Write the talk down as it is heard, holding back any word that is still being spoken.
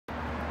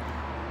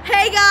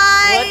Hey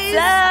guys! What's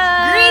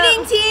up?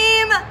 Greeting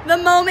team! The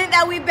moment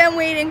that we've been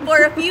waiting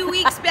for. A few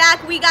weeks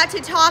back, we got to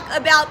talk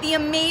about the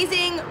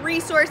amazing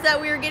resource that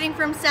we were getting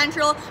from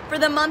Central for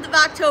the month of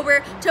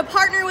October to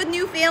partner with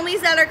new families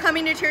that are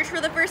coming to church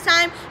for the first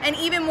time, and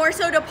even more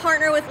so to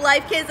partner with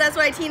Life Kids. That's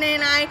why Tina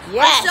and I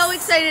are so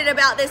excited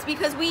about this,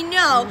 because we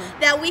know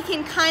that we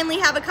can kindly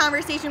have a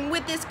conversation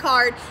with this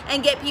card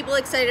and get people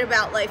excited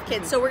about Life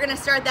Kids. So we're going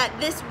to start that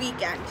this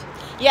weekend.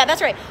 Yeah,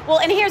 that's right. Well,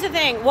 and here's the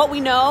thing. What we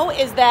know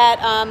is that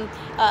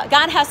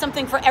God has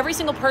something for every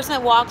single person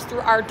that walks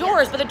through our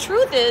doors. But the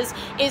truth is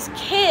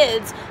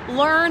kids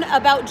learn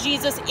about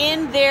Jesus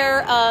in their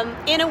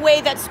in a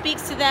way that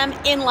speaks to them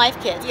in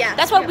Life Kids. Yeah,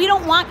 that's why we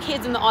don't want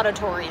kids in the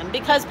auditorium,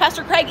 because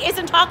Pastor Craig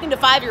isn't talking to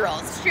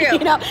 5-year-olds. It's true.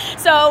 You know,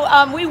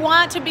 so we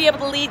want to be able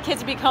to lead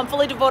kids to become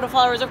fully devoted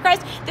followers of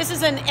Christ. This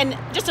is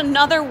just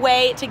another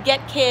way to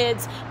get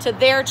kids to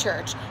their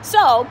church.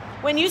 So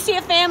when you see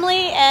a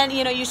family and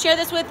you share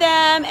this with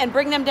them and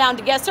bring them down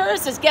to guest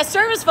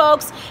service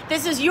folks,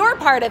 this is your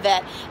part of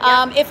it.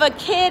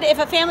 If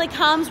a family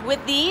comes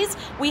with these,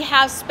 we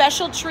have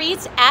special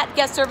treats at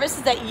guest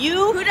services that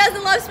who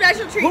doesn't love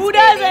special treats? Who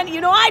doesn't? You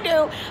know I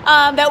do.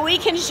 That we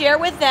can share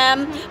with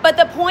them. But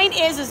the point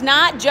is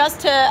not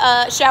just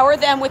to shower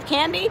them with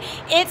candy.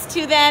 It's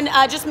to then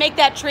just make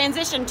that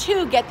transition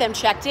to get them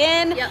checked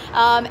in,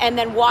 and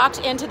then walked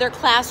into their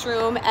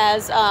classroom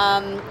as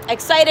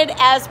excited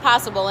as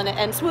possible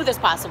and smooth as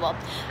possible.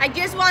 I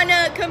just want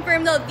to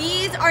confirm though,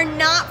 these are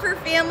not for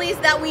families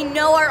that we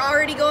know are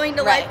already going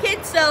to Life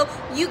Kids. So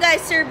you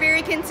guys serve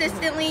very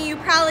consistently. You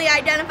probably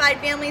identified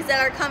families that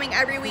are coming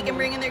every week and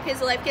bringing their kids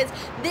to Life Kids.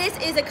 This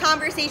is a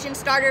conversation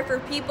starter for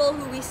people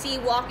who we see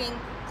walking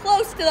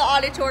close to the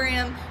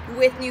auditorium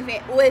with new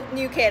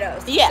kiddos.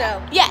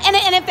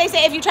 And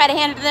if you try to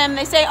hand it to them,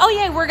 they say, oh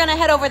yeah, we're gonna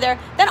head over there,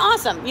 then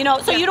awesome.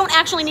 So you don't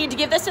actually need to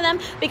give this to them,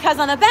 because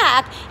on the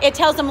back it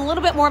tells them a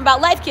little bit more about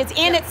Life Kids,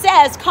 and it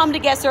says come to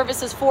guest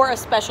services for a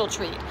special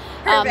treat.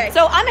 Perfect.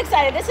 So I'm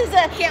excited. This is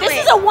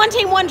a one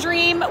team, one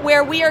dream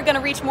where we are gonna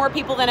reach more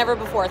people than ever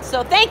before.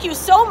 So thank you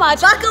so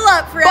much. Buckle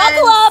up, friends.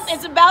 Buckle up.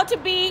 It's about to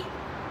be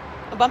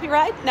a bumpy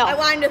ride? No. I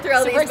wanted to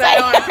throw these, but I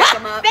don't want to pick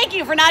them up. Thank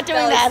you for not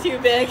doing that. That was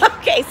too big.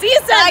 Okay, see you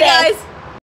Sunday. Bye, guys.